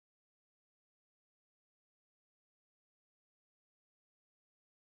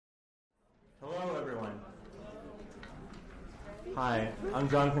Hi, I'm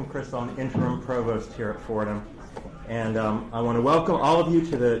Jonathan Crystal. I'm the interim provost here at Fordham. And I want to welcome all of you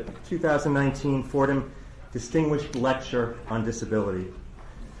to the 2019 Fordham Distinguished Lecture on Disability.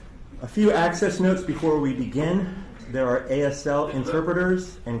 A few access notes before we begin. There are ASL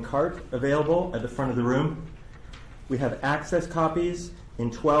interpreters and CART available at the front of the room. We have access copies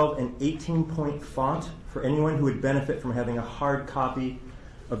in 12 and 18-point font for anyone who would benefit from having a hard copy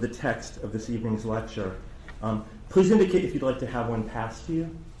of the text of this evening's lecture. Please indicate if you'd like to have one passed to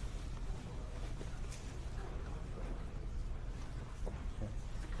you.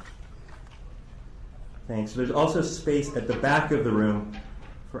 Thanks. There's also space at the back of the room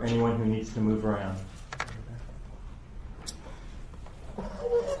for anyone who needs to move around.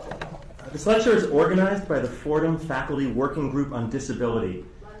 This lecture is organized by the Fordham Faculty Working Group on Disability,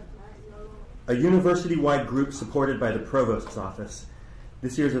 a university-wide group supported by the Provost's Office.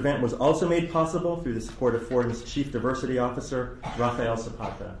 This year's event was also made possible through the support of Fordham's Chief Diversity Officer, Rafael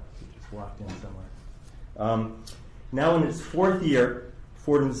Zapata, who just walked in somewhere. Now in its fourth year,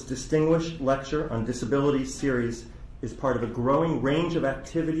 Fordham's Distinguished Lecture on Disability series is part of a growing range of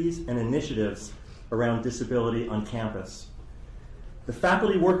activities and initiatives around disability on campus. The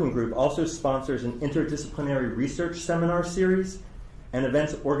Faculty Working Group also sponsors an interdisciplinary research seminar series and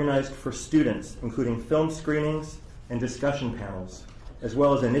events organized for students, including film screenings and discussion panels, as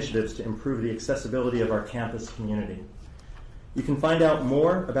well as initiatives to improve the accessibility of our campus community. You can find out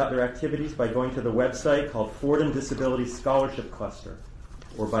more about their activities by going to the website called Fordham Disability Scholarship Cluster,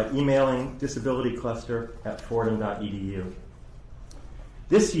 or by emailing disabilitycluster@fordham.edu.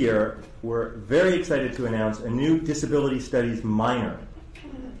 This year, we're very excited to announce a new Disability Studies minor.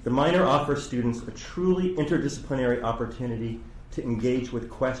 The minor offers students a truly interdisciplinary opportunity to engage with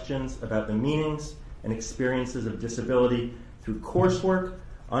questions about the meanings and experiences of disability through coursework,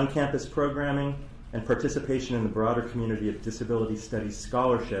 on-campus programming, and participation in the broader community of disability studies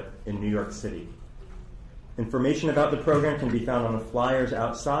scholarship in New York City. Information about the program can be found on the flyers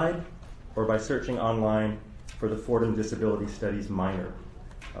outside or by searching online for the Fordham Disability Studies minor.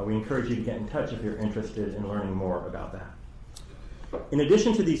 We encourage you to get in touch if you're interested in learning more about that. In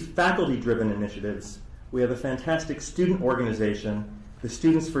addition to these faculty-driven initiatives, we have a fantastic student organization, the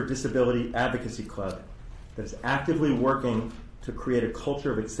Students for Disability Advocacy Club, that is actively working to create a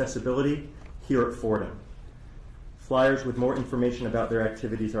culture of accessibility here at Fordham. Flyers with more information about their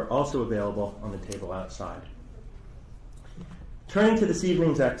activities are also available on the table outside. Turning to this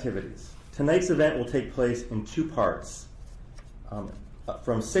evening's activities, tonight's event will take place in two parts.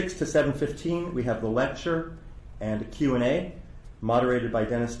 From 6 to 7:15, we have the lecture and a Q&A moderated by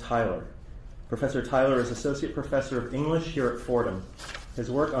Dennis Tyler. Professor Tyler is Associate Professor of English here at Fordham.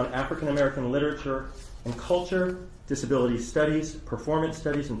 His work on African American literature and culture, disability studies, performance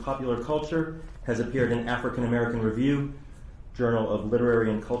studies, and popular culture has appeared in African American Review, Journal of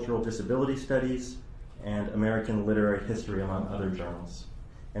Literary and Cultural Disability Studies, and American Literary History, among other journals.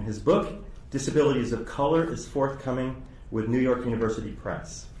 And his book, Disabilities of Color, is forthcoming with New York University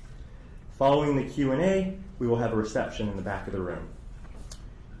Press. Following the Q&A, we will have a reception in the back of the room.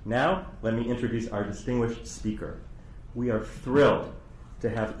 Now, let me introduce our distinguished speaker. We are thrilled to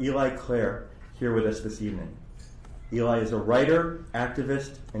have Eli Clare here with us this evening. Eli is a writer,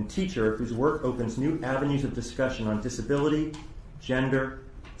 activist, and teacher whose work opens new avenues of discussion on disability, gender,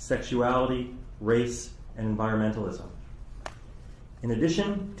 sexuality, race, and environmentalism. In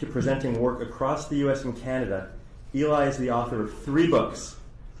addition to presenting work across the U.S. and Canada, Eli is the author of 3 books,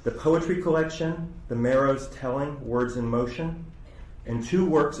 the poetry collection, The Marrow's Telling, Words in Motion, and 2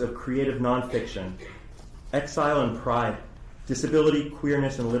 works of creative nonfiction, Exile and Pride, Disability,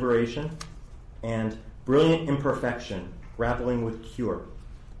 Queerness, and Liberation, and Brilliant Imperfection, Grappling with Cure,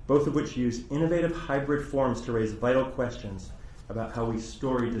 both of which use innovative hybrid forms to raise vital questions about how we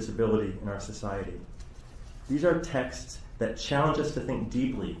story disability in our society. These are texts that challenge us to think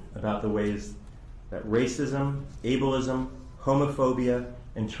deeply about the ways that racism, ableism, homophobia,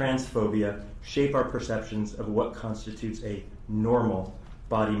 and transphobia shape our perceptions of what constitutes a normal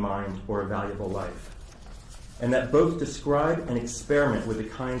body, mind, or a valuable life, and that both describe and experiment with the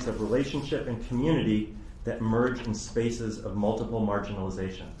kinds of relationship and community that emerge in spaces of multiple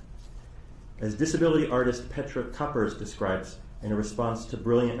marginalization. As disability artist Petra Kuppers describes in a response to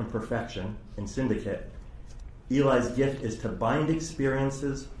Brilliant Imperfection in Syndicate, Eli's gift is to bind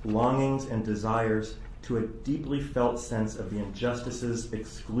experiences, longings, and desires to a deeply felt sense of the injustices,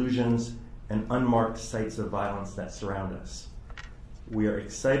 exclusions, and unmarked sites of violence that surround us. We are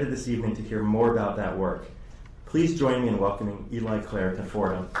excited this evening to hear more about that work. Please join me in welcoming Eli Clare to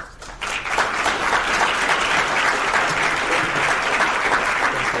Fordham.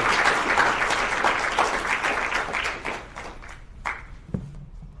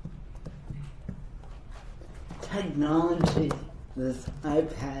 technology, this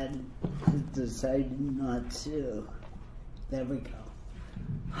iPad has decided not to. There we go.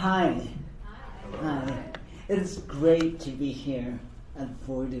 Hi. Hi. It's great to be here at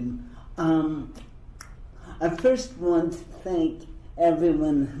Fordham. I first want to thank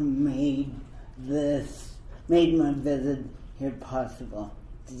everyone who made my visit here possible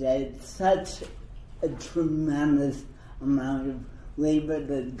today. It's such a tremendous amount of labor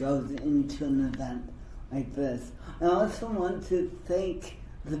that goes into an event like this. I also want to thank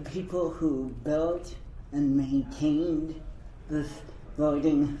the people who built and maintained this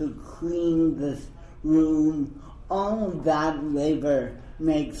building, who cleaned this room. All of that labor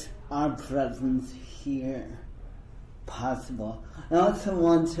makes our presence here possible. I also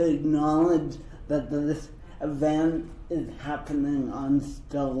want to acknowledge that this event is happening on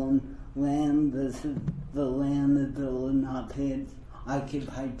stolen land. This is the land of the Lenape. It's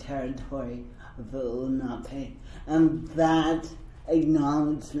occupied territory of the Lenape. And that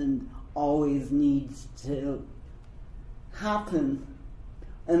acknowledgement always needs to happen.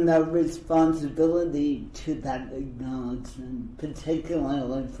 And the responsibility to that acknowledgement,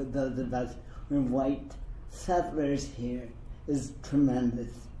 particularly for those of us who are white settlers here, is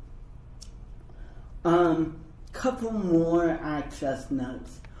tremendous. Couple more access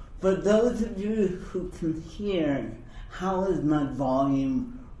notes. For those of you who can hear, how is my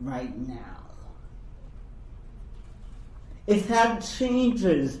volume right now? If that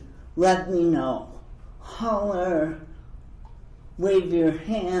changes, let me know. Holler, wave your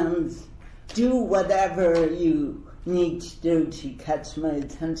hands, do whatever you need to do to catch my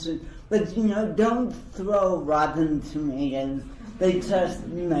attention. But don't throw rotten tomatoes. They just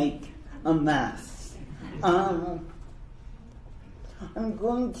make a mess. I'm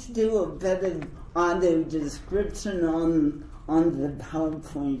going to do a bit of audio description on the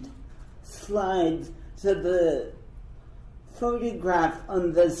PowerPoint slides. So the photograph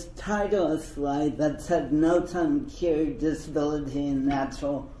on this title slide that said Notes on Cure, Disability in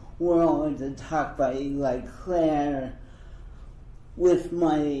Natural World, a talk by Eli Clare, with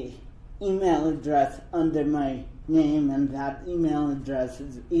my email address under my name, and that email address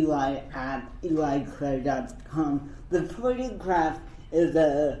is eli@eliclaire.com. The photograph is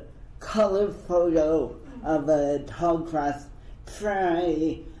a color photo of a tall grass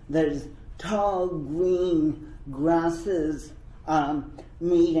prairie. There's tall green grasses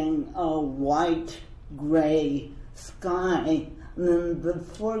meeting a white-gray sky. And then the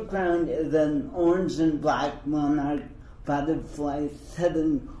foreground is an orange and black monarch butterfly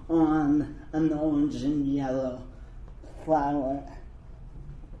sitting on an orange and yellow flower.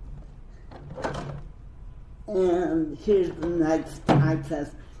 And here's the next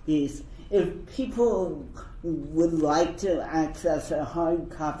access piece. If people would like to access a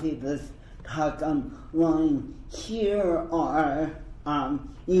hard copy of this talk online, here are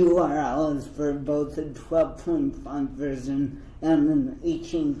URLs for both a 12-point font version and an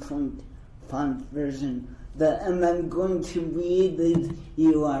 18-point font version. And I'm going to read these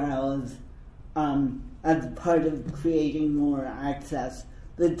URLs as part of creating more access.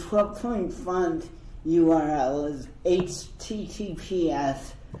 The 12-point font URL is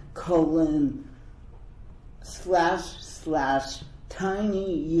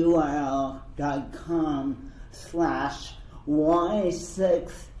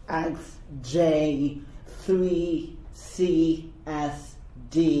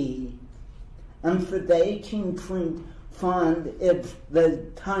And for the 18-point font, it's the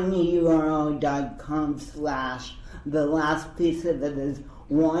tinyurl.com/ the last piece of it is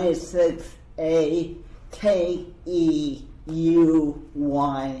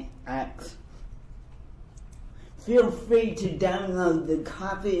y6akeyux. Feel free to download the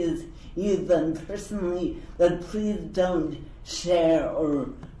copies, use them personally, but please don't share or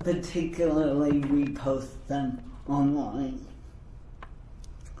particularly repost them online.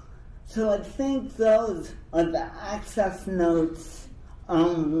 So I think those are the access notes.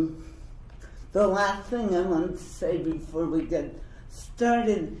 The last thing I want to say before we get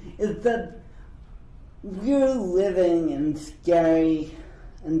started is that we're living in scary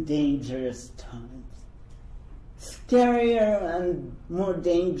and dangerous times. Scarier and more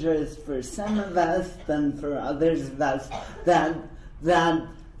dangerous for some of us than for others of us. That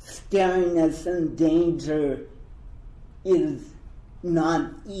scariness and danger is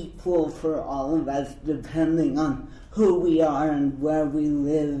not equal for all of us, depending on who we are and where we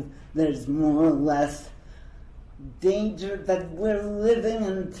live. There's more or less danger, but we're living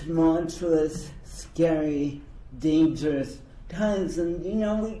in tumultuous, scary, dangerous times. And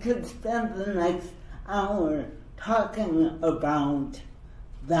we could spend the next hour talking about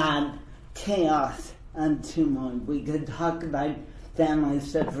that chaos and tumor. We could talk about family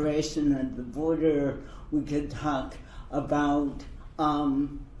separation at the border. We could talk about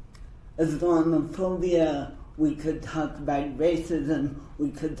Islamophobia. We could talk about racism.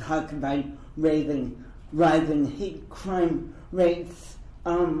 We could talk about rising hate crime rates.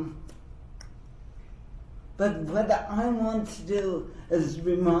 But what I want to do is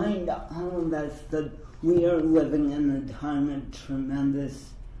remind all of us that we are living in a time of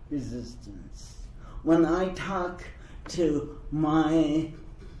tremendous resistance. When I talk to my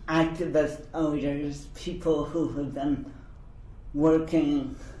activist elders, people who have been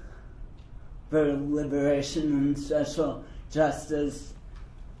working for liberation and social justice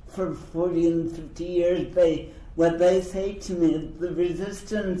for 40 and 50 years, what they say to me is the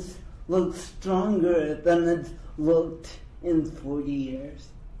resistance looks stronger than it's looked in 40 years.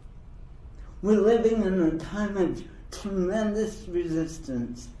 We're living in a time of tremendous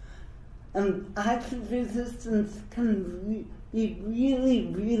resistance. And active resistance can be really,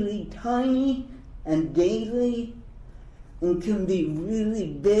 really tiny and daily, and can be really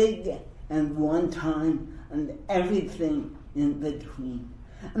big and one time, and everything in between.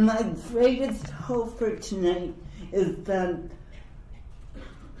 And my greatest hope for tonight is that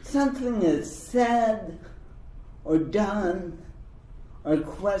something is said or done or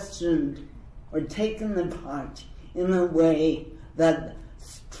questioned or taken apart in a way that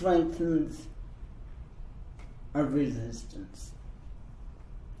strengthens our resistance.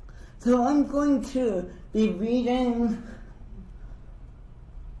 So I'm going to be reading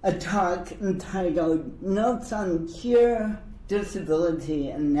a talk entitled Notes on Cure, Disability,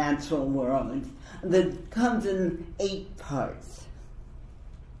 and Natural World that comes in 8 parts.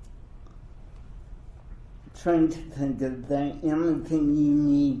 Trying to think of there anything you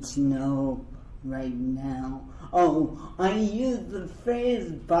need to know right now. Oh, I use the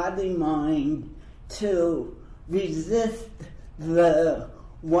phrase body-mind to resist the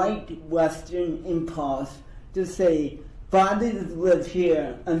white Western impulse to say bodies live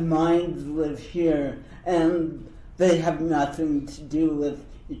here and minds live here and they have nothing to do with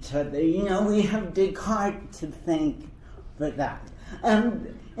each other. You know, we have Descartes to thank for that.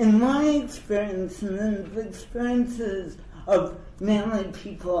 And in my experience and in the experiences of many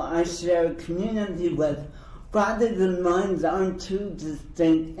people I share a community with, bodies and minds aren't two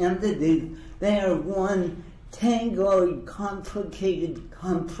distinct entities. They are one tangled, complicated,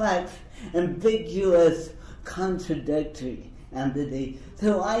 complex, ambiguous, contradictory entity.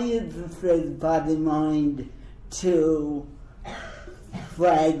 So I use the phrase body-mind to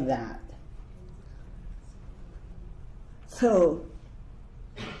flag that. So,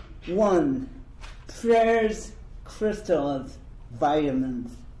 1, prayers, crystals,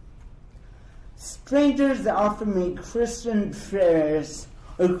 vitamins. Strangers offer me Christian prayers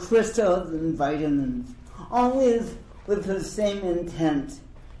or crystals and vitamins, always with the same intent,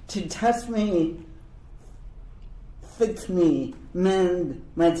 to test me, fix me, mend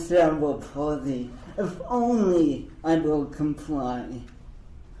my cerebral palsy. If only I will comply.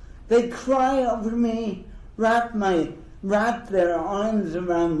 They cry over me, wrap their arms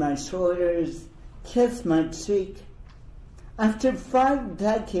around my shoulders, kiss my cheek. After 5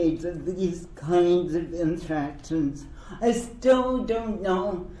 decades of these kinds of interactions, I still don't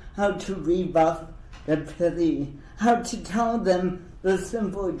know how to rebuff their pity, how to tell them the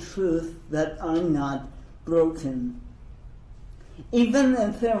simple truth that I'm not broken. Even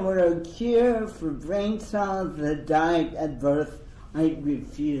if there were a cure for brain cells that died at birth, I'd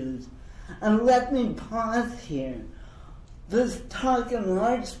refuse. And let me pause here. This talk in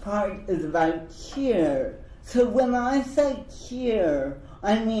large part is about cure. So when I say cure,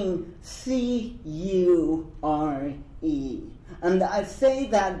 I mean C-U-R-E. And I say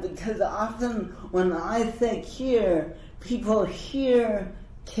that because often when I say cure, people hear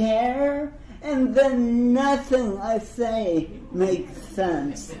care, and then nothing I say makes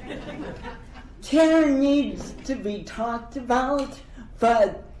sense. Care needs to be talked about,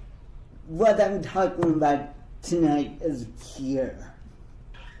 but what I'm talking about tonight is cure.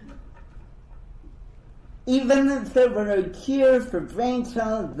 Even if there were a cure for brain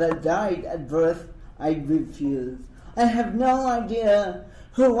cells that died at birth, I'd refuse. I have no idea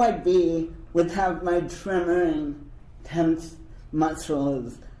who I'd be without my tremoring, tense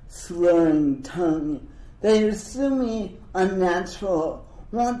muscles, slurring tongue. They assume me unnatural,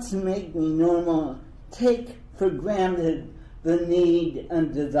 want to make me normal, take for granted the need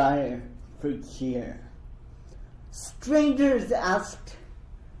and desire for cure. Strangers asked,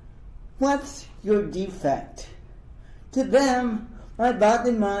 "What's your defect?" To them, my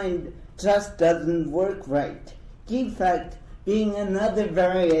body-mind just doesn't work right. Defect being another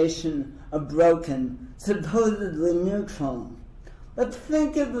variation of broken, supposedly neutral. But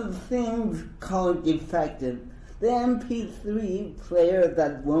think of the things called defective. The MP3 player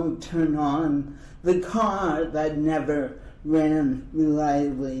that won't turn on, the car that never ran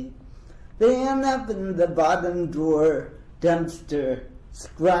reliably. They end up in the bottom drawer, dumpster,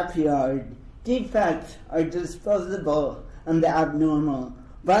 scrapyard. Defects are disposable and abnormal,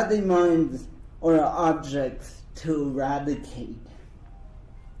 body minds or objects to eradicate.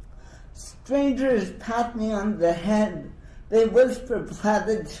 Strangers pat me on the head. They whisper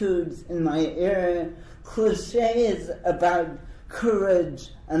platitudes in my ear, cliches about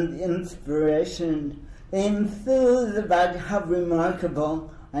courage and inspiration. They enthuse about how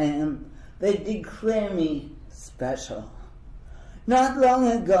remarkable I am. They declare me special. Not long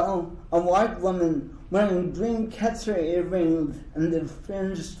ago, a white woman wearing dreamcatcher earrings and a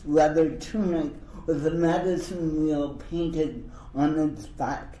fringed leather tunic with a medicine wheel painted on its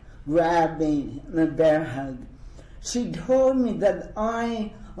back grabbed me in a bear hug. She told me that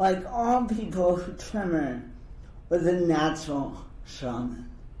I, like all people who tremor, was a natural shaman.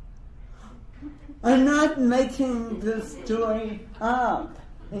 I'm not making this story up.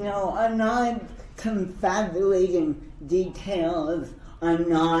 I'm not confabulating details. I'm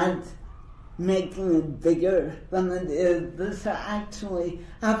not making it bigger than it is. This actually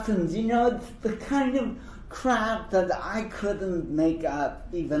happens. It's the kind of crap that I couldn't make up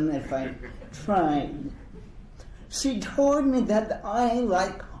even if I tried. She told me that I,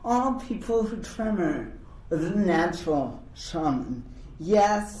 like all people who tremor, was a natural shaman.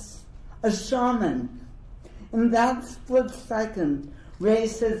 Yes, a shaman. In that split second,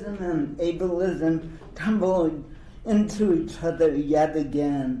 racism and ableism tumbled into each other yet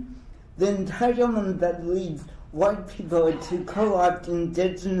again. The entitlement that leads white people to co-opt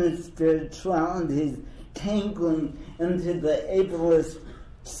indigenous spiritualities tangling into the ableist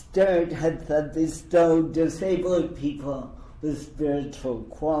stereotypes that bestow disabled people with spiritual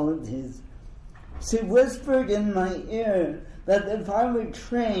qualities. She whispered in my ear that if I were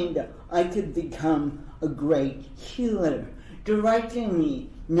trained, I could become a great healer, directing me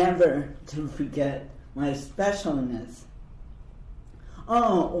never to forget my specialness.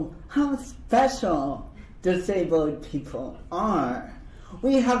 Oh, how special disabled people are.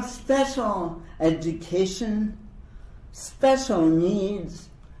 We have special education, special needs,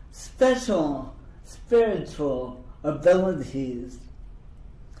 special spiritual abilities.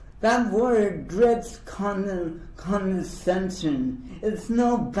 That word drips condescension. It's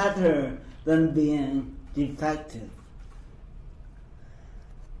no better than being defective.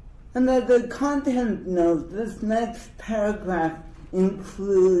 And as the content note, this next paragraph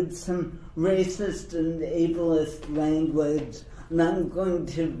includes some racist and ableist language, and I'm going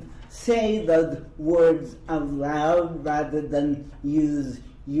to say those words out loud rather than use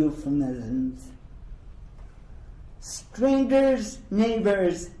euphemisms. Strangers,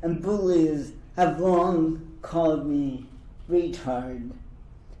 neighbors, and bullies have long called me retard.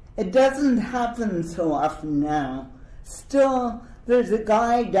 It doesn't happen so often now. Still, there's a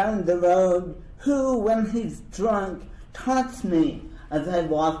guy down the road who, when he's drunk, taunts me as I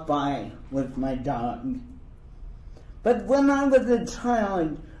walk by with my dog. But when I was a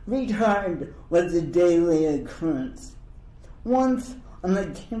child, retard was a daily occurrence. Once, on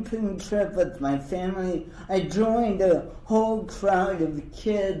a camping trip with my family, I joined a whole crowd of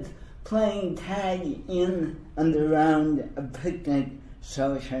kids playing tag in and around a picnic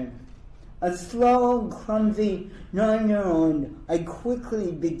shelter. A slow, clumsy 9-year-old, I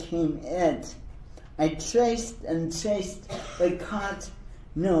quickly became it. I chased and chased, but caught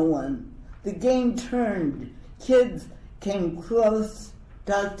no one. The game turned. Kids came close,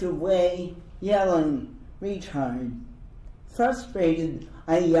 ducked away, yelling, retard. Frustrated,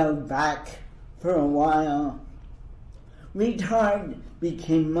 I yelled back for a while. Retard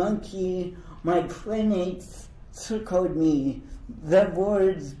became monkey. My playmates circled me. Their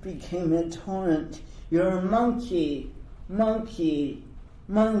words became a torrent. You're a monkey, monkey,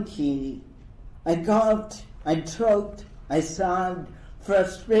 monkey. I gulped, I choked, I sobbed.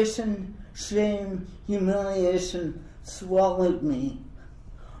 Frustration, shame, humiliation swallowed me.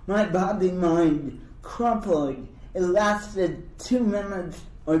 My body-mind crumpled. It lasted 2 minutes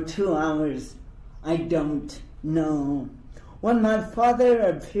or 2 hours. I don't know. When my father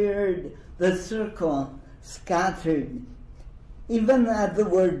appeared, the circle scattered. Even as the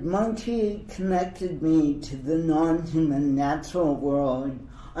word monkey connected me to the non-human natural world,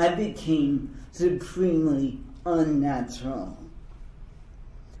 I became supremely unnatural.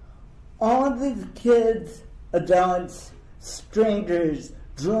 All these kids, adults, strangers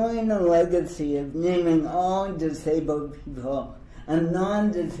drawing a legacy of naming all disabled people and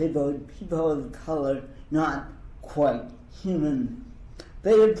non-disabled people of color not quite human.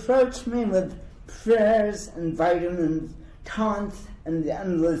 They approached me with prayers and vitamins, taunts and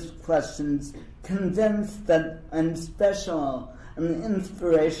endless questions, convinced that I'm special, an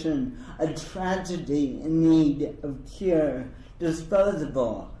inspiration, a tragedy in need of cure,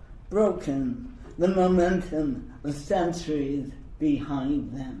 disposable, broken, the momentum of centuries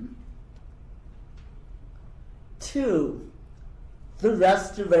behind them. 2. The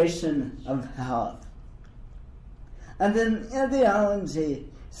restoration of health. And an ideology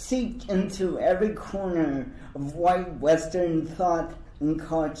seeped into every corner of white Western thought and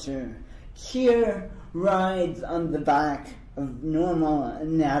culture. Cure rides on the back of normal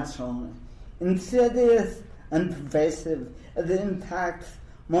and natural, insidious and pervasive, it impacts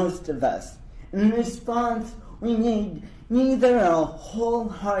most of us. In response, we need neither a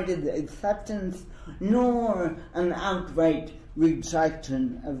wholehearted acceptance nor an outright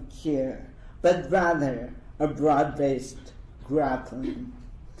rejection of cure, but rather a broad-based grappling.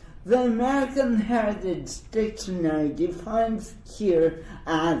 The American Heritage Dictionary defines cure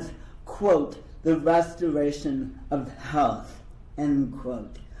as, quote, the restoration of health, end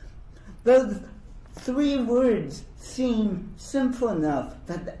quote. Those 3 words seem simple enough,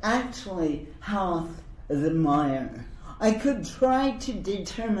 but actually health is a mire. I could try to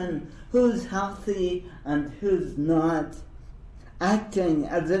determine who's healthy and who's not, acting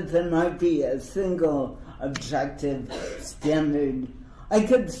as if there might be a single objective standard. I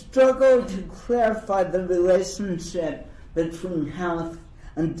could struggle to clarify the relationship between health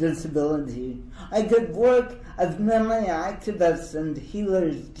and disability. I could work as many activists and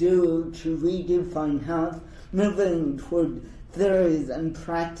healers do to redefine health, moving toward theories and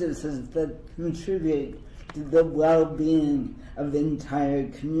practices that contribute to the well-being of entire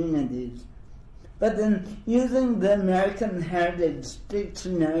communities. But in using the American Heritage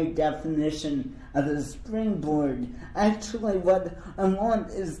Dictionary definition as a springboard, actually what I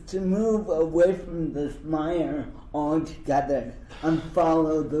want is to move away from this mire altogether and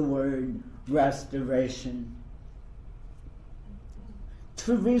follow the word restoration.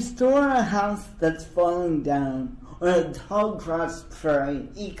 To restore a house that's falling down, or a tall grass prairie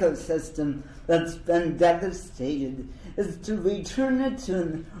ecosystem that's been devastated, is to return it to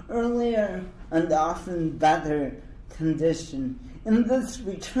an earlier and often better condition. In this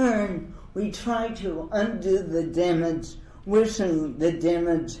return, we try to undo the damage, wishing the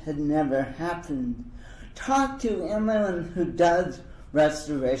damage had never happened. Talk to anyone who does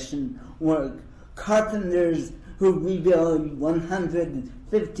restoration work, carpenters who rebuild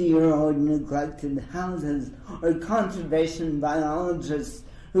 150-year-old neglected houses, or conservation biologists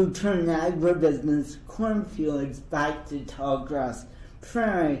who turn agribusiness cornfields back to tall grass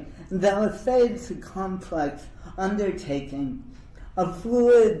prairie. They'll say it's a complex undertaking, a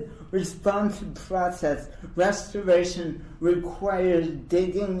fluid, responsive process. Restoration requires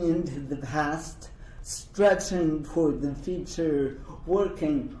digging into the past, stretching toward the future,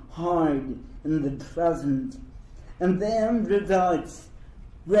 working hard in the present. And the end results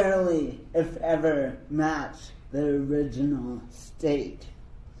rarely, if ever, match the original state.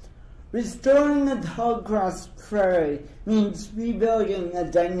 Restoring a tall grass prairie means rebuilding a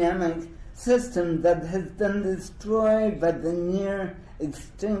dynamic system that has been destroyed by the near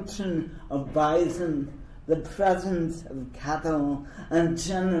extinction of bison, the presence of cattle, and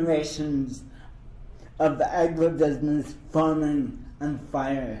generations of agribusiness, farming, and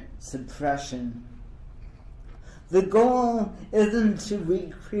fire suppression. The goal isn't to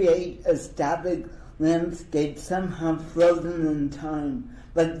recreate a static landscape somehow frozen in time,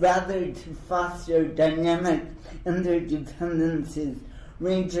 but rather to foster dynamic interdependencies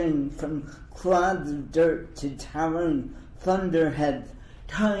ranging from clods of dirt to towering thunderheads,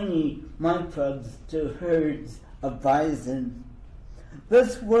 tiny microbes to herds of bison.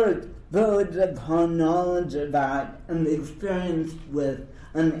 This work builds upon knowledge about and experience with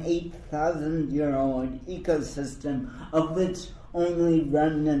an 8,000-year-old ecosystem of which only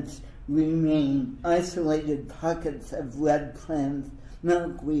remnants remain, isolated pockets of red plants,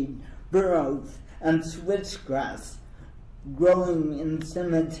 milkweed, burrows, and switchgrass growing in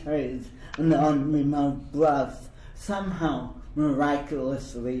cemeteries and on remote bluffs, somehow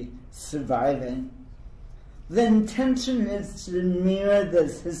miraculously surviving. The intention is to mirror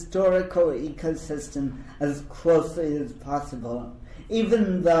this historical ecosystem as closely as possible,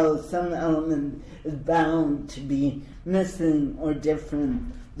 even though some element is bound to be missing or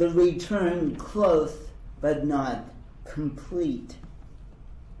different, the return close but not complete.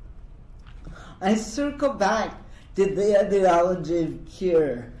 I circle back did the ideology of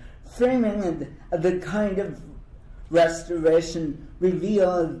cure, framing it as a kind of restoration,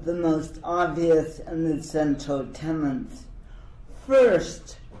 reveal the most obvious and essential tenets.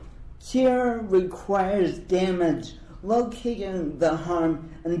 First, cure requires damage, locating the harm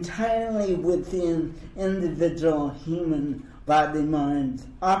entirely within individual human body minds,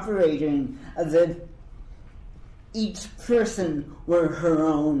 operating as if each person were her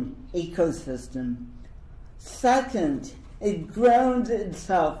own ecosystem. Second, it grounds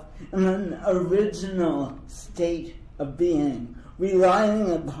itself in an original state of being,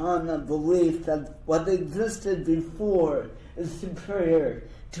 relying upon a belief that what existed before is superior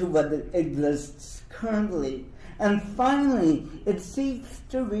to what exists currently. And finally, it seeks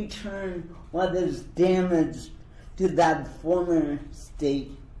to return what is damaged to that former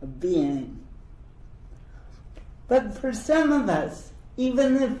state of being. But for some of us,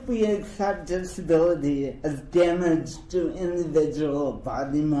 even if we accept disability as damage to individual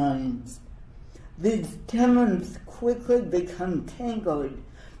body minds, these tenets quickly become tangled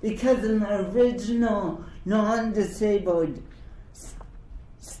because an original, non-disabled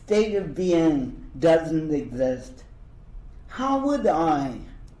state of being doesn't exist. How would I,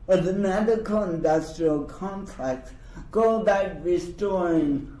 or the medical-industrial complex, go about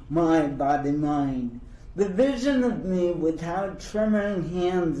restoring my body-mind? The vision of me without trembling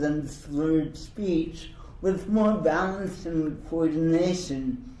hands and slurred speech, with more balance and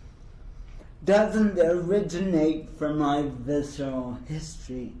coordination, doesn't originate from my visceral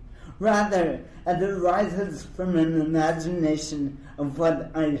history. Rather, it arises from an imagination of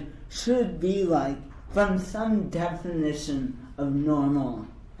what I should be like, from some definition of normal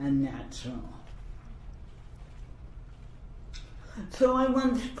and natural. So I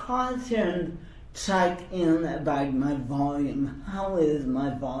want to pause here and check in about my volume. How is my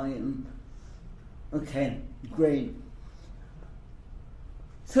volume? Okay, great.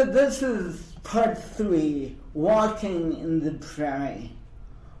 So this is part 3, Walking in the Prairie.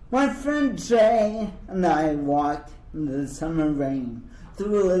 My friend Jay and I walked in the summer rain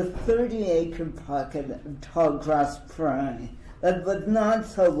through a 30-acre pocket of tall grass prairie that was not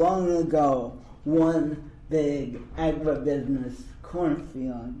so long ago one big agribusiness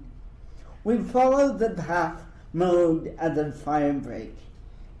cornfield. We followed the path mowed at a fire break.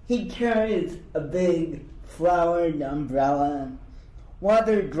 He carries a big flowered umbrella.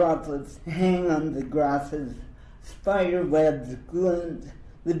 Water droplets hang on the grasses. Spider webs glint.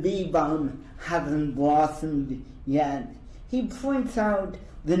 The bee balm hasn't blossomed yet. He points out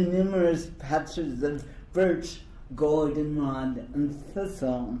the numerous patches of birch, goldenrod, and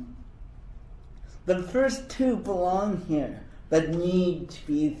thistle. The first 2 belong here, but need to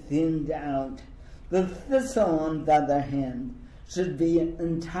be thinned out. The thistle, on the other hand, should be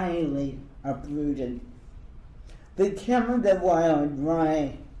entirely uprooted. The Canada wild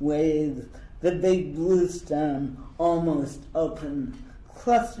rye waves, the big blue stem almost open.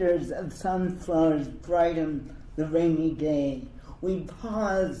 Clusters of sunflowers brighten the rainy day. We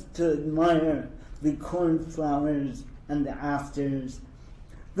pause to admire the cornflowers and the asters.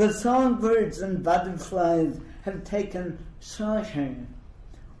 The songbirds and butterflies have taken shelter.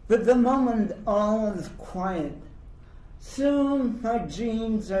 For the moment, all is quiet. Soon my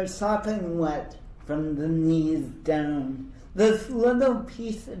jeans are sopping wet from the knees down. This little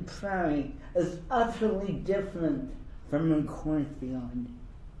piece of prairie is utterly different from a cornfield.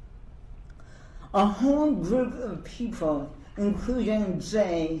 A whole group of people, including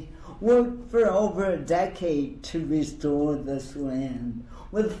Jay, worked for over a decade to restore this land.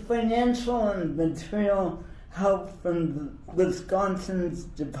 With financial and material help from Wisconsin's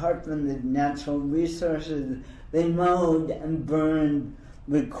Department of Natural Resources, they mowed and burned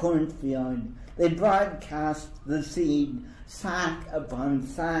the cornfield. They broadcast the seed, sack upon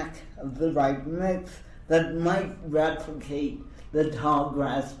sack of the right mix that might replicate the tall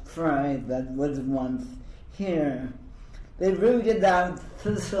grass prairie that was once here. They rooted out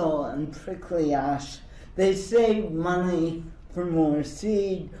thistle and prickly ash. They saved money for more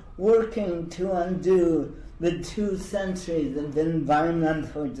seed, working to undo the 2 centuries of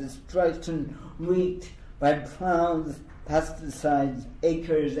environmental destruction wreaked by plows, pesticides,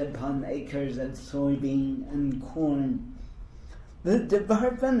 acres upon acres of soybean and corn. The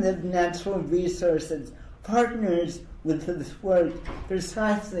Department of Natural Resources partners with this work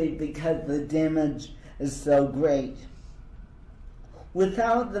precisely because the damage is so great.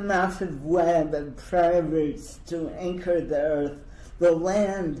 Without the massive web of prairie roots to anchor the earth, the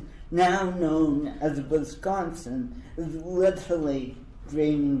land now known as Wisconsin is literally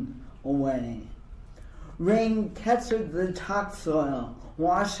draining away. Rain catches the topsoil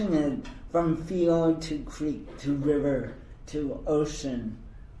washing it from field to creek to river to ocean.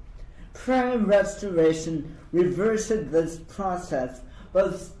 Prairie restoration reverses this process,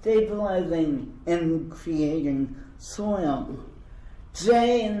 both stabilizing and creating soil.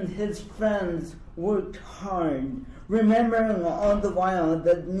 Jay and his friends worked hard, remembering all the while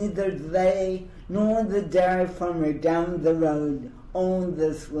that neither they nor the dairy farmer down the road owned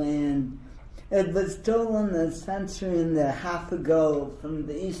this land. It was stolen a century and a half ago from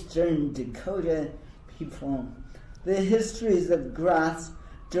the eastern Dakota people. The histories of grass,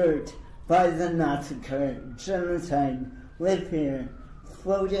 dirt, bison massacre, genocide live here,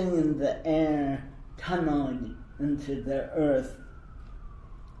 floating in the air, tunneled into the earth.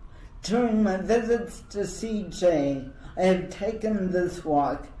 During my visits to CJ, I have taken this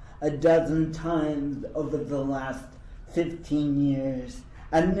walk a dozen times over the last 15 years.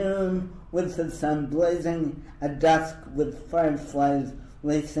 At noon with the sun blazing, at dusk with fireflies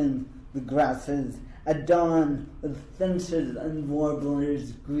lacing the grasses, at dawn with finches and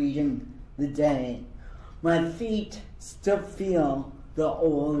warblers greeting the day. My feet still feel the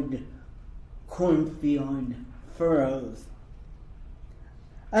old cornfield furrows.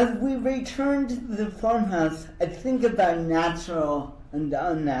 As we return to the farmhouse, I think about natural and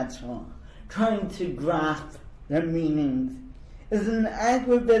unnatural, trying to grasp their meanings. Is an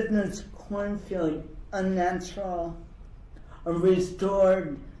agribusiness cornfield unnatural? A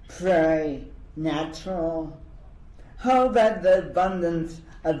restored prairie natural? How about the abundance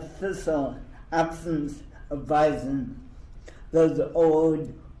of thistle, absence of bison, those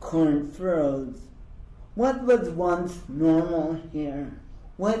old corn furrows? What was once normal here?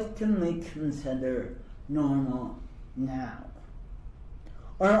 What can we consider normal now?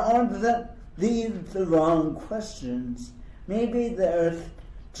 Or are these the wrong questions? Maybe the earth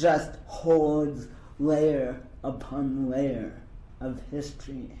just holds layer upon layer of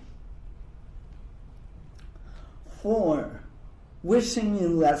history. 4. Wishing you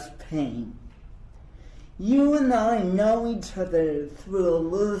less pain. You and I know each other through a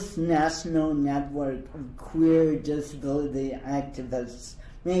loose national network of queer disability activists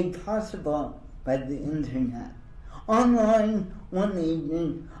made possible by the internet. Online one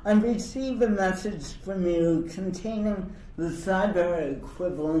evening, I received a message from you containing the cyber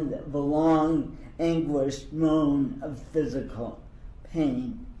equivalent of a long, anguished moan of physical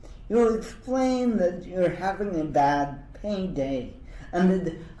pain. You explain that you're having a bad pain day, and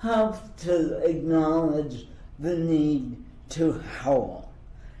it helps to acknowledge the need to howl.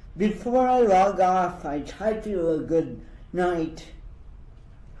 Before I log off, I type you a good night.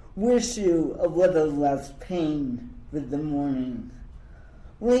 Wish you a little less pain with the morning.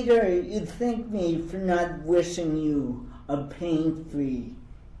 Later, you thank me for not wishing you a pain-free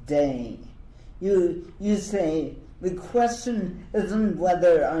day. You say, the question isn't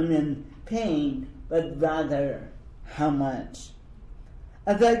whether I'm in pain, but rather how much.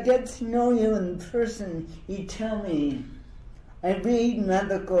 As I get to know you in person, you tell me, I read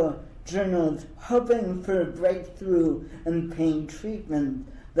medical journals hoping for a breakthrough in pain treatment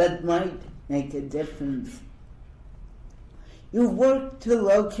that might make a difference. You work to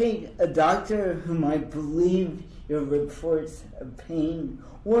locate a doctor who might believe your reports of pain,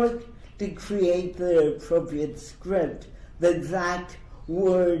 work to create the appropriate script, the exact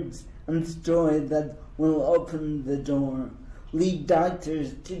words and story that will open the door, lead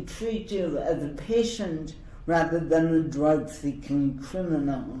doctors to treat you as a patient rather than a drug-seeking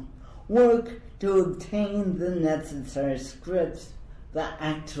criminal, work to obtain the necessary scripts, the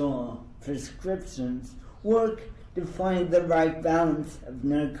actual prescriptions, work to find the right balance of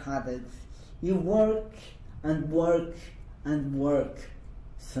narcotics. You work and work and work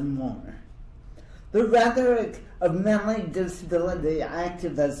some more. The rhetoric of mentally disability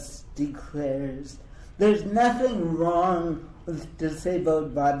activists declares there's nothing wrong with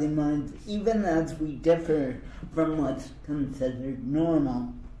disabled body minds, even as we differ from what's considered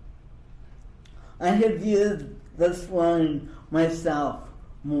normal. I have used this line myself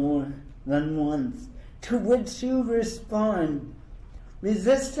more than once, to which you respond,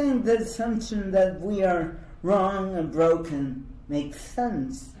 resisting the assumption that we are wrong and broken makes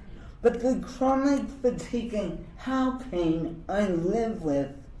sense. But the chronic fatiguing how pain I live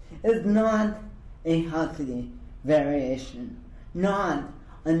with is not a healthy variation, not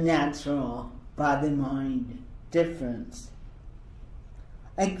a natural body-mind difference.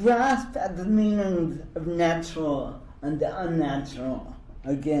 I grasp at the meanings of natural and unnatural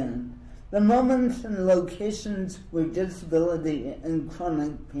again. The moments and locations where disability and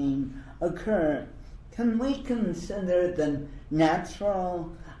chronic pain occur, can we consider them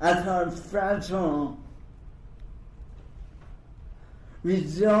natural as our fragile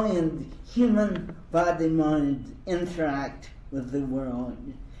resilient human body-mind interact with the world?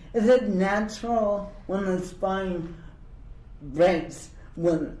 Is it natural when the spine breaks,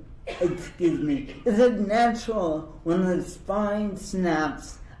 is it natural when the spine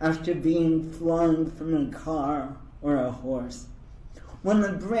snaps after being flung from a car or a horse? When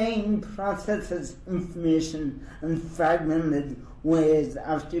the brain processes information in fragmented ways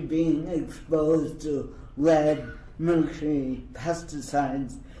after being exposed to lead, mercury,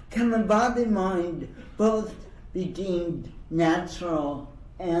 pesticides, can the body-mind both be deemed natural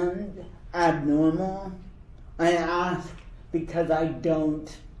and abnormal? I ask because I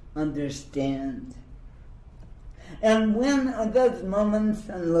don't understand. And when are those moments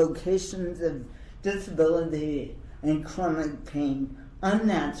and locations of disability and chronic pain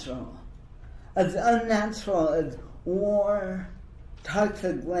unnatural? As unnatural as war,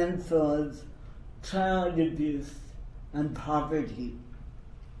 toxic landfills, child abuse, and poverty.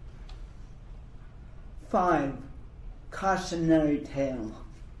 5. Cautionary tale.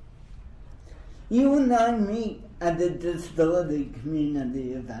 You and I meet at the disability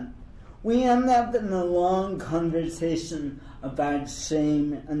community event. We end up in a long conversation about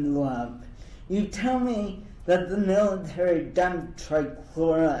shame and love. You tell me that the military dumped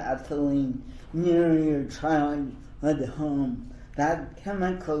trichloroethylene near your childhood home, that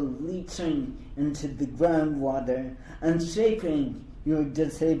chemical leaching into the groundwater and shaping your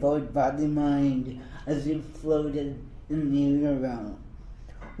disabled body-mind as you floated in the Euro.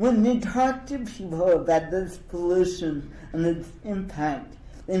 When you talk to people about this pollution and its impact,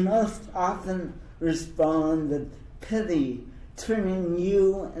 they most often respond with pity, turning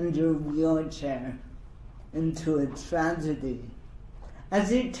you and your wheelchair into a tragedy.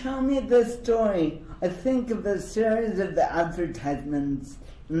 As you tell me this story, I think of a series of advertisements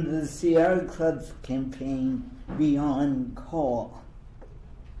in the Sierra Club's campaign, Beyond Coal.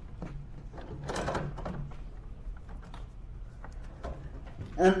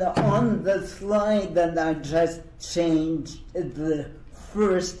 And on the slide that I just changed is the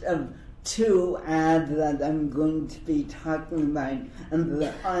first of 2 ads that I'm going to be talking about,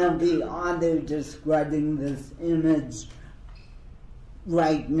 and I'll be auto-describing this image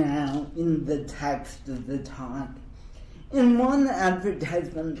right now in the text of the talk. In one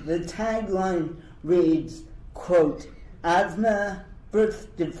advertisement, the tagline reads, quote, "Asthma, birth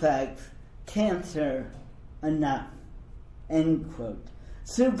defects, cancer, enough," end quote,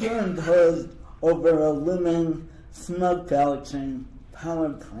 superimposed over a looming, smoke-belching power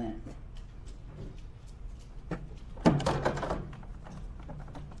plant.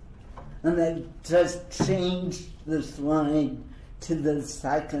 And I just changed the slide to the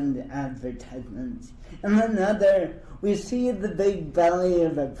second advertisement. In another, we see the big belly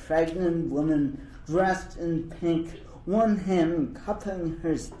of a pregnant woman dressed in pink, one hand cupping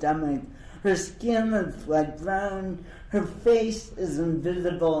her stomach. Her skin is light brown, her face is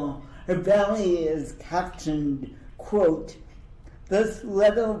invisible, her belly is captioned, quote, "This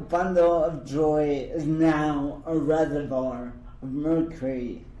little bundle of joy is now a reservoir of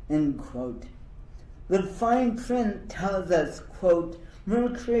mercury," end quote. The fine print tells us, quote,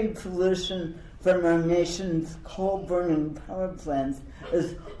 "Mercury pollution from our nation's coal-burning power plants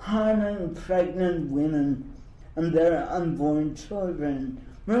is harming pregnant women and their unborn children.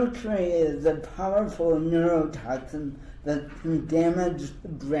 Mercury is a powerful neurotoxin that can damage the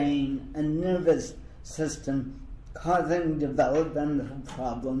brain and nervous system, causing developmental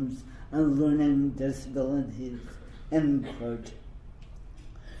problems and learning disabilities," end quote.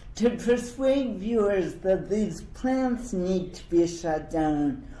 To persuade viewers that these plants need to be shut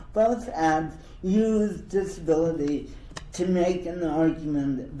down, both ads use disability to make an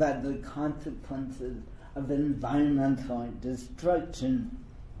argument about the consequences of environmental destruction.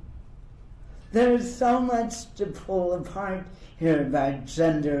 There is so much to pull apart here about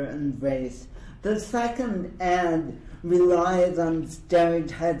gender and race. The second ad relies on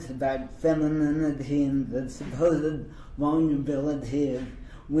stereotypes about femininity and the supposed vulnerability of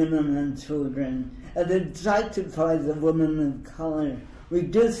women and children. It objectifies a woman of color,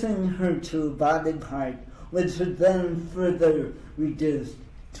 reducing her to a body part, which is then further reduced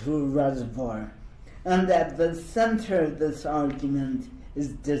to a reservoir. And at the center of this argument is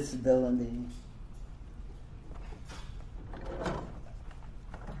disability.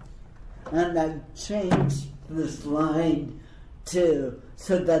 And I've changed the slide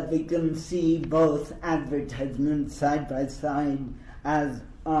so that we can see both advertisements side by side as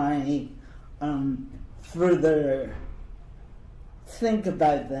I further think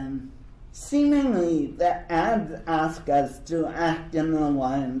about them. Seemingly, the ads ask us to act in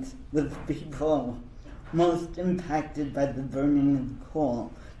alliance with people most impacted by the burning of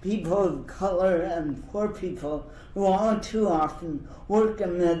coal. People of color and poor people who all too often work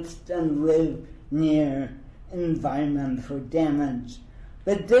amidst and live near environmental damage.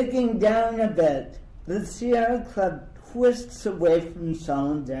 But digging down a bit, the Sierra Club twists away from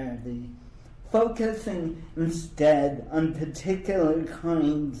solidarity, focusing instead on particular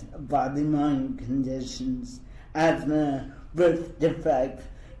kinds of body-mind conditions, asthma, birth defects,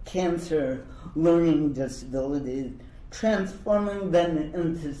 cancer, learning disabilities, transforming them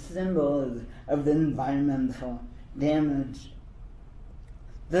into symbols of environmental damage.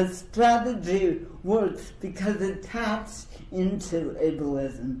 The strategy works because it taps into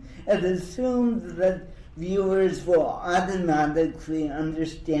ableism. It assumes that viewers will automatically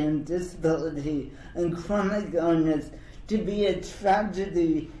understand disability and chronic illness to be a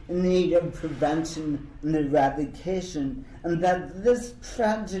tragedy in need of prevention and eradication, and that this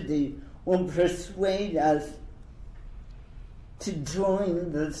tragedy will persuade us to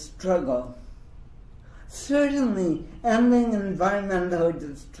join the struggle. Certainly, ending environmental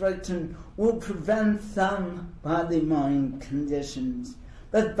destruction will prevent some body-mind conditions,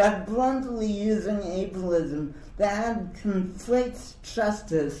 but by bluntly using ableism, that conflates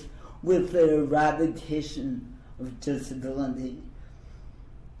justice with the eradication of disability.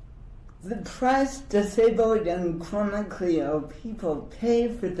 The price disabled and chronically ill people pay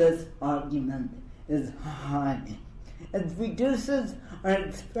for this argument is high. It reduces our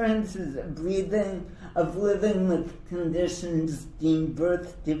experiences of breathing, of living with conditions deemed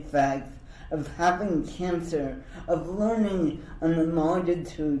birth defects, of having cancer, of learning in a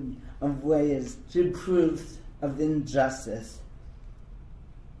multitude of ways to proofs of injustice.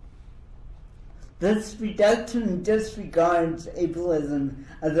 This reduction disregards ableism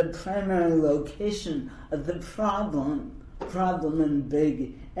as a primary location of the problem in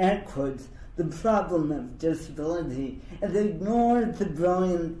big air quotes, the problem of disability. It ignores the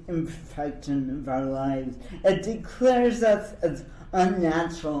brilliant imperfection of our lives. It declares us as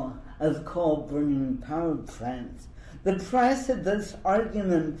unnatural as coal-burning power plants. The price of this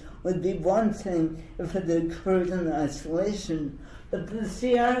argument would be one thing if it occurred in isolation, but the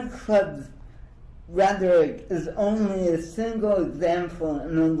Sierra Club's rhetoric is only a single example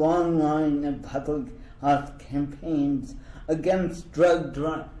in a long line of public health campaigns against drunk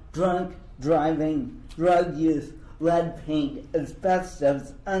driving, drug use, lead paint,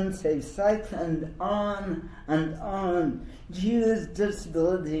 asbestos, unsafe sex, and on, to use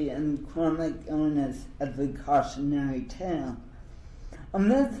disability and chronic illness as a cautionary tale.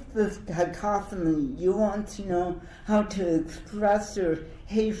 Amidst this cacophony, you want to know how to express your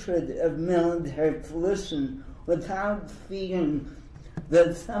hatred of military pollution without feeding the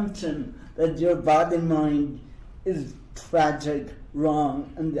assumption that your body-mind is tragic,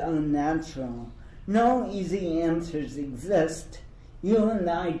 wrong, and unnatural. No easy answers exist. You and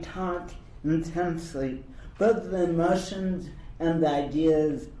I talk intensely. Both the emotions and the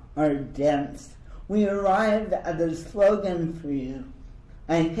ideas are dense. We arrive at a slogan for you.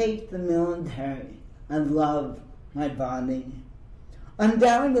 I hate the military. I love my body.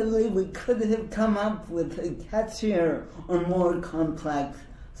 Undoubtedly, we could have come up with a catchier or more complex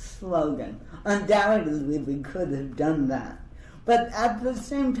slogan. Undoubtedly, we could have done that. But at the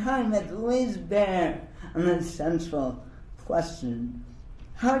same time, it lays bare an essential question.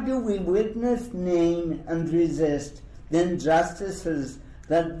 How do we witness, name, and resist the injustices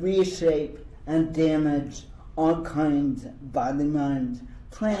that reshape and damage all kinds of body-mind,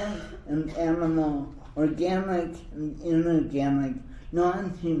 plant and animal, organic and inorganic,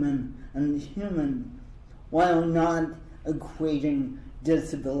 non-human and human, while not equating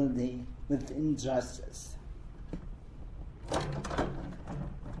disability with injustice?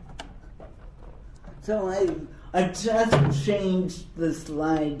 So I just changed the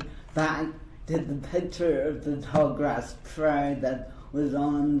slide back to the picture of the tallgrass prairie that was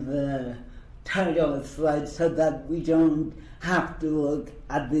on the title slide so that we don't have to look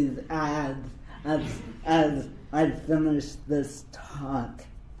at these ads as I finish this talk.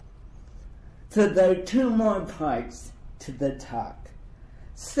 So there are two more parts to the talk.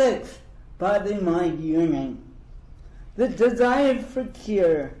 6, body-mind yearning. The desire for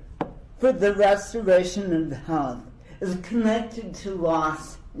cure, for the restoration of health, is connected to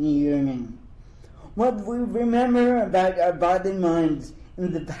loss and yearning. What we remember about our body-minds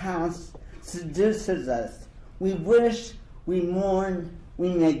in the past seduces us. We wish, we mourn,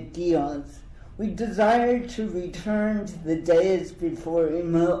 we make deals. We desire to return to the days before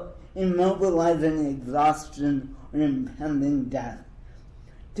immobilizing exhaustion or impending death.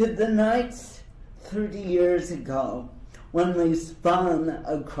 To the nights 30 years ago when we spun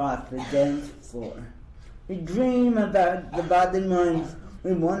across the dance floor. We dream about the body minds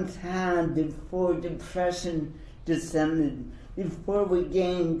we once had before depression descended, before we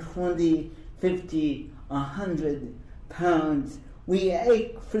gained 20, 50, 100 pounds. We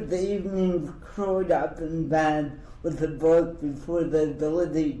ache for the evenings curled up in bed with a book before the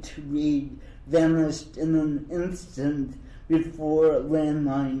ability to read vanished in an instant before a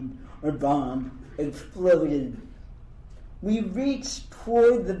landmine or bomb exploded. We reach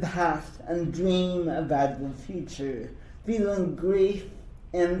toward the past and dream about the future, feeling grief,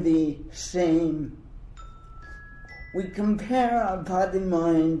 envy, shame. We compare our body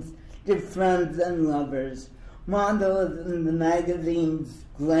minds to friends and lovers, models in the magazines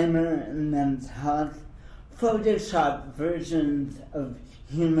Glamour and Men's Health, Photoshop versions of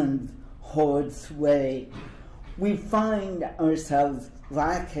humans hold sway. We find ourselves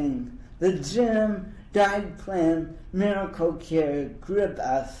lacking. The gym, diet plan, miracle cure grip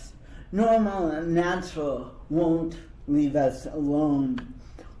us. Normal and natural won't leave us alone.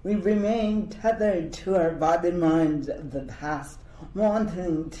 We remain tethered to our body minds of the past,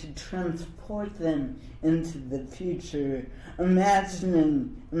 wanting to transport them into the future,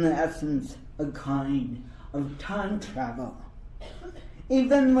 imagining, in essence, a kind of time travel.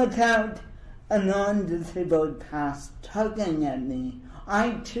 Even without a non-disabled past tugging at me,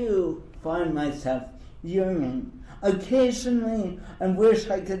 I too find myself yearning. Occasionally, I wish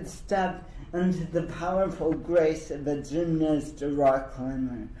I could step into the powerful grace of a gymnast or rock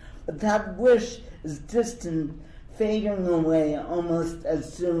climber, but that wish is distant, fading away almost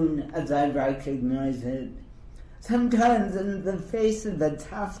as soon as I recognize it. Sometimes in the face of a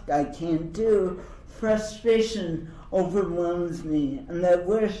task I can't do, frustration overwhelms me, and I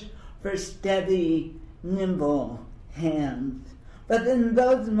wish for steady, nimble hands. But in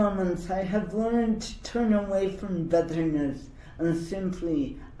those moments I have learned to turn away from bitterness and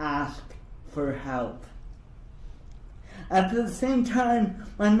simply ask for help. At the same time,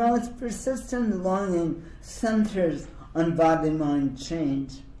 my most persistent longing centers on body-mind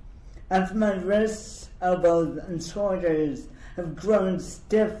change. As my wrists, elbows, and shoulders have grown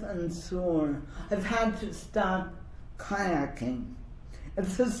stiff and sore, I've had to stop kayaking.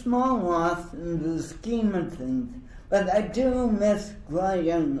 It's a small loss in the scheme of things, but I do miss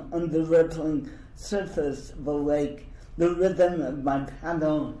gliding on the rippling surface of a lake, the rhythm of my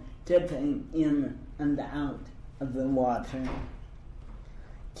paddle dipping in and out of the water.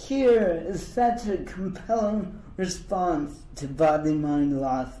 Cure is such a compelling response to body-mind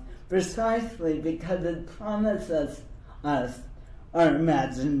loss, precisely because it promises us our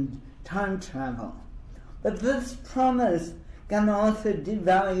imagined time travel. But this promise can also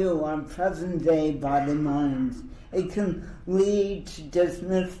devalue our present-day body-minds. It can lead to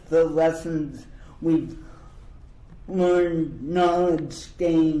dismiss the lessons we've learned, knowledge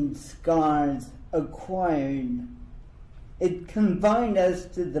gained, scars acquired. It can bind us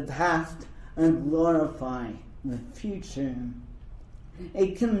to the past and glorify the future.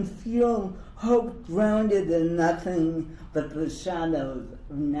 It can fuel hope grounded in nothing but the shadows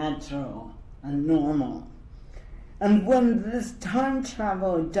of natural and normal. And when this time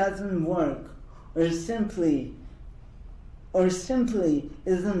travel doesn't work, or simply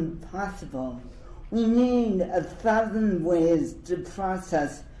isn't possible, we need 1,000 ways to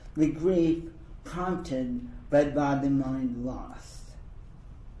process the grief prompted by body-mind loss.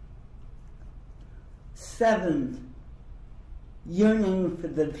 7, yearning for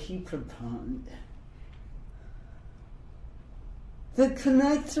the peeper pond. The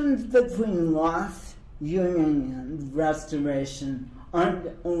connections between loss, yearning, and restoration aren't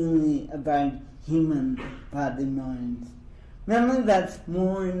only about human body-minds. Memory that's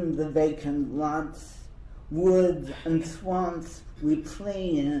mourn the vacant lots, woods, and swamps we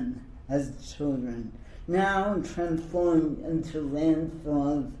play in as children, now transformed into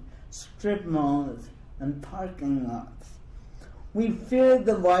landfills, strip malls, and parking lots. We fear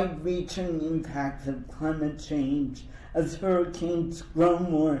the wide-reaching impacts of climate change as hurricanes grow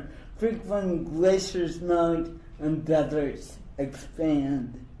more frequent, glaciers melt, and deserts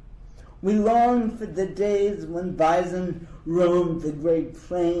expand. We long for the days when bison roamed the Great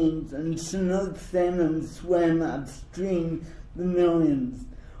Plains and Chinook salmon swam upstream the millions.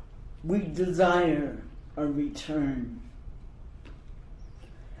 We desire a return.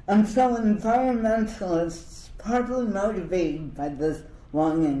 And so environmentalists, partly motivated by this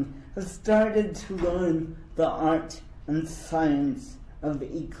longing, have started to learn the art and science of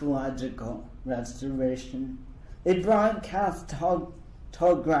ecological restoration. They broadcast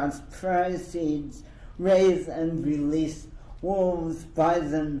tallgrass prairie seeds, raise and release wolves,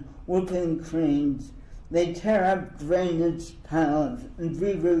 bison, whooping cranes. They tear up drainage tiles and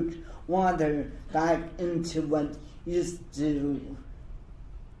reroute water back into what used to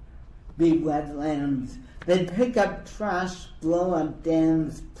be wetlands. They pick up trash, blow up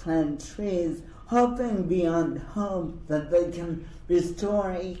dams, plant trees, hoping beyond hope that they can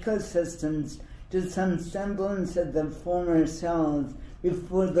restore ecosystems to some semblance of the former selves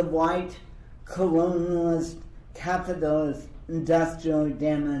before the white, colonialist, capitalist, industrial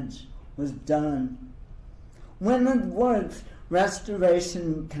damage was done. When it works,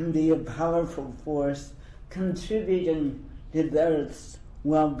 restoration can be a powerful force contributing to the Earth's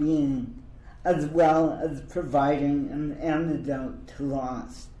well-being, as well as providing an antidote to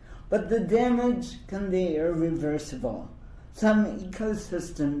loss. But the damage can be irreversible. Some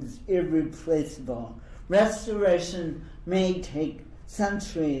ecosystems irreplaceable. Restoration may take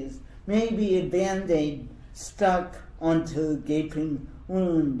centuries, may be a band-aid stuck onto a gaping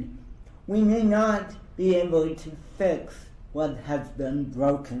wound. We may not be able to fix what has been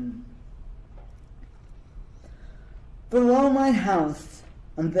broken. Below my house,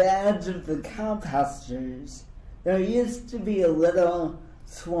 on the edge of the cow pastures, there used to be a little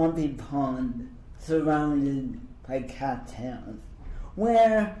swampy pond surrounded by cattails,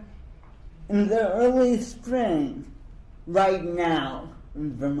 where in the early spring, right now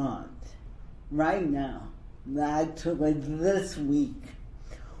in Vermont, right now, actually this week,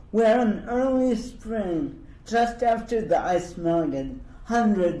 where in early spring, just after the ice melted,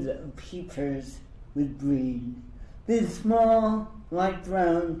 hundreds of peepers would breed. These small, light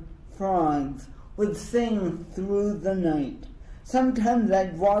brown frogs would sing through the night. Sometimes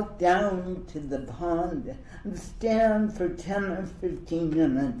I'd walk down to the pond and stand for 10 or 15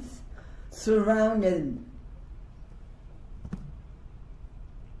 minutes, surrounded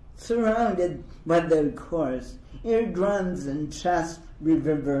by their chorus, eardrums and chest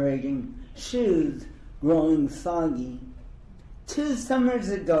reverberating, shoes growing soggy. 2 summers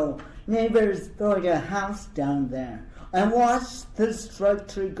ago, neighbors built a house down there. I watched the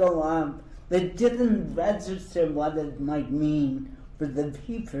structure go up, but didn't register what it might mean for the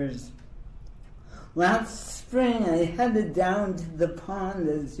peepers. Last spring, I headed down to the pond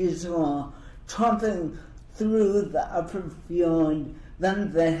as usual, tromping through the upper field,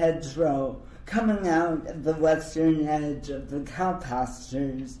 then the hedgerow, coming out at the western edge of the cow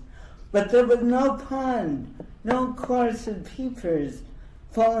pastures. But there was no pond, no chorus of peepers,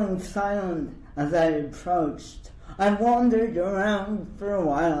 falling silent as I approached. I wandered around for a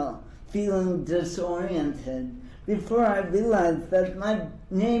while, feeling disoriented, before I realized that my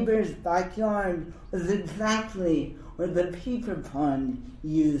neighbor's backyard was exactly where the peeper pond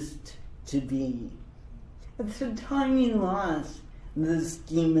used to be. It's a tiny loss in the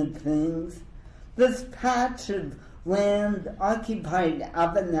scheme of things. This patch of land-occupied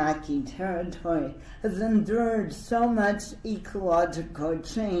Abenaki territory has endured so much ecological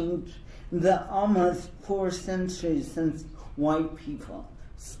change in the almost 4 centuries since white people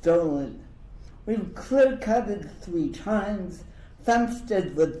stole it. We've clear-cut it 3 times, fenced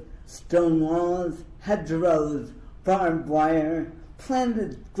it with stone walls, hedgerows, barbed wire,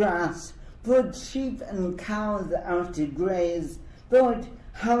 planted grass, put sheep and cows out to graze, built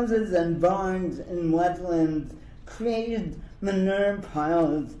houses and barns in wetlands, created manure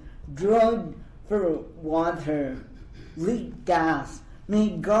piles, drilled for water, leaked gas,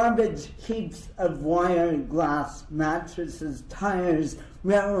 made garbage heaps of wire, glass, mattresses, tires,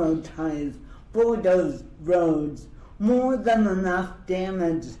 railroad ties, bulldozed roads. More than enough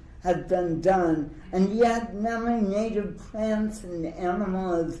damage has been done, and yet many native plants and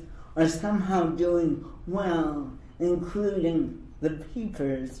animals are somehow doing well, including the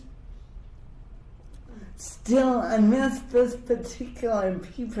peepers. Still, I miss this particular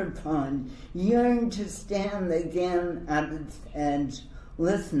peeper pond, yearn to stand again at its edge,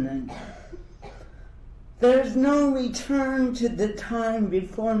 listening. There's no return to the time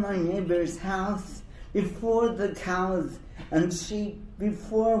before my neighbor's house, before the cows and sheep,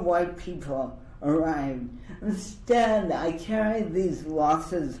 before white people arrived. Instead, I carry these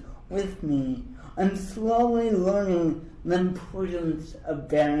losses with me. I'm slowly learning the importance of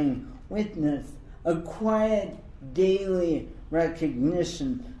bearing witness, a quiet daily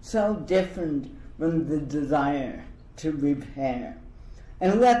recognition so different from the desire to repair.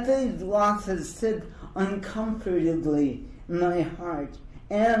 And let these losses sit uncomfortably in my heart,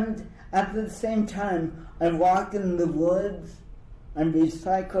 and at the same time I walk in the woods, I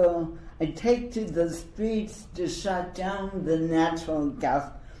recycle, I take to the streets to shut down the natural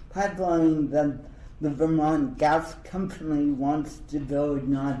gas pipeline that the Vermont Gas Company wants to build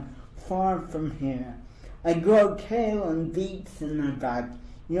not far from here. I grow kale and beets in my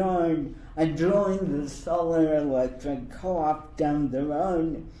backyard. I join the solar electric co-op down the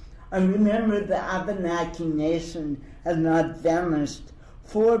road. I remember the Abenaki Nation has not vanished.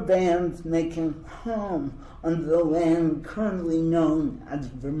 4 bands making home on the land currently known as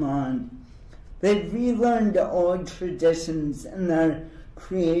Vermont. They've relearned old traditions and are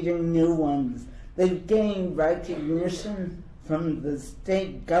creating new ones. They've gained recognition from the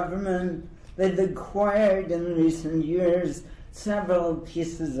state government. They've acquired in recent years several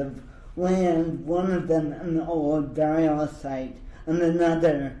pieces of land, one of them an old burial site, and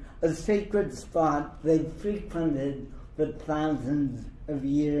another a sacred spot they've frequented for thousands of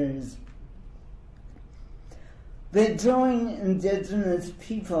years. They join indigenous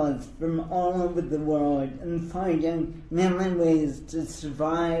peoples from all over the world in finding many ways to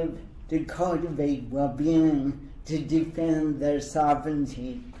survive, to cultivate well-being, to defend their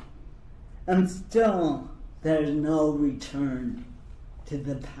sovereignty. And still, there's no return to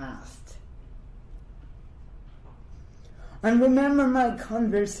the past. I remember my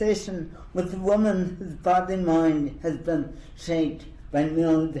conversation with a woman whose body-mind has been shaped by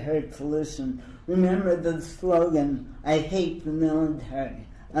military pollution. Remember the slogan, I hate the military,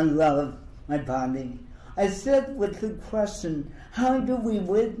 I love my body. I sit with the question, how do we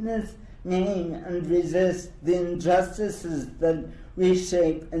witness, name, and resist the injustices that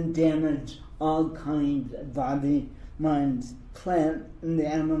reshape and damage all kinds of body, minds, plant and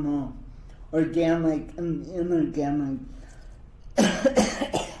animal, organic and inorganic,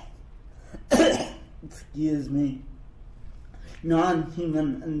 excuse me,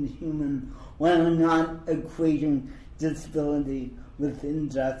 non-human and human, while not equating disability with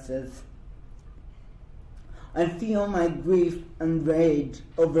injustice. I feel my grief and rage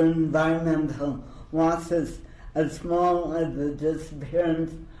over environmental losses as small as the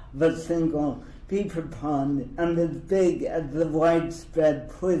disappearance of a single beaver pond and as big as the widespread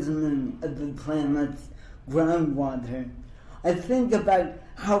poisoning of the planet's groundwater. I think about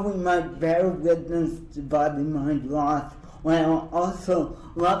how we might bear witness to body-mind loss while also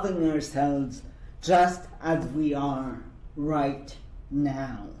loving ourselves just as we are right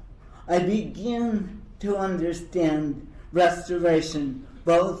now. I begin to understand restoration,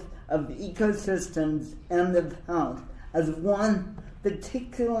 both of ecosystems and of health, as one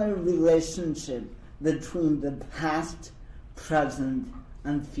particular relationship between the past, present,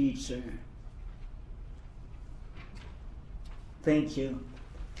 and future. Thank you.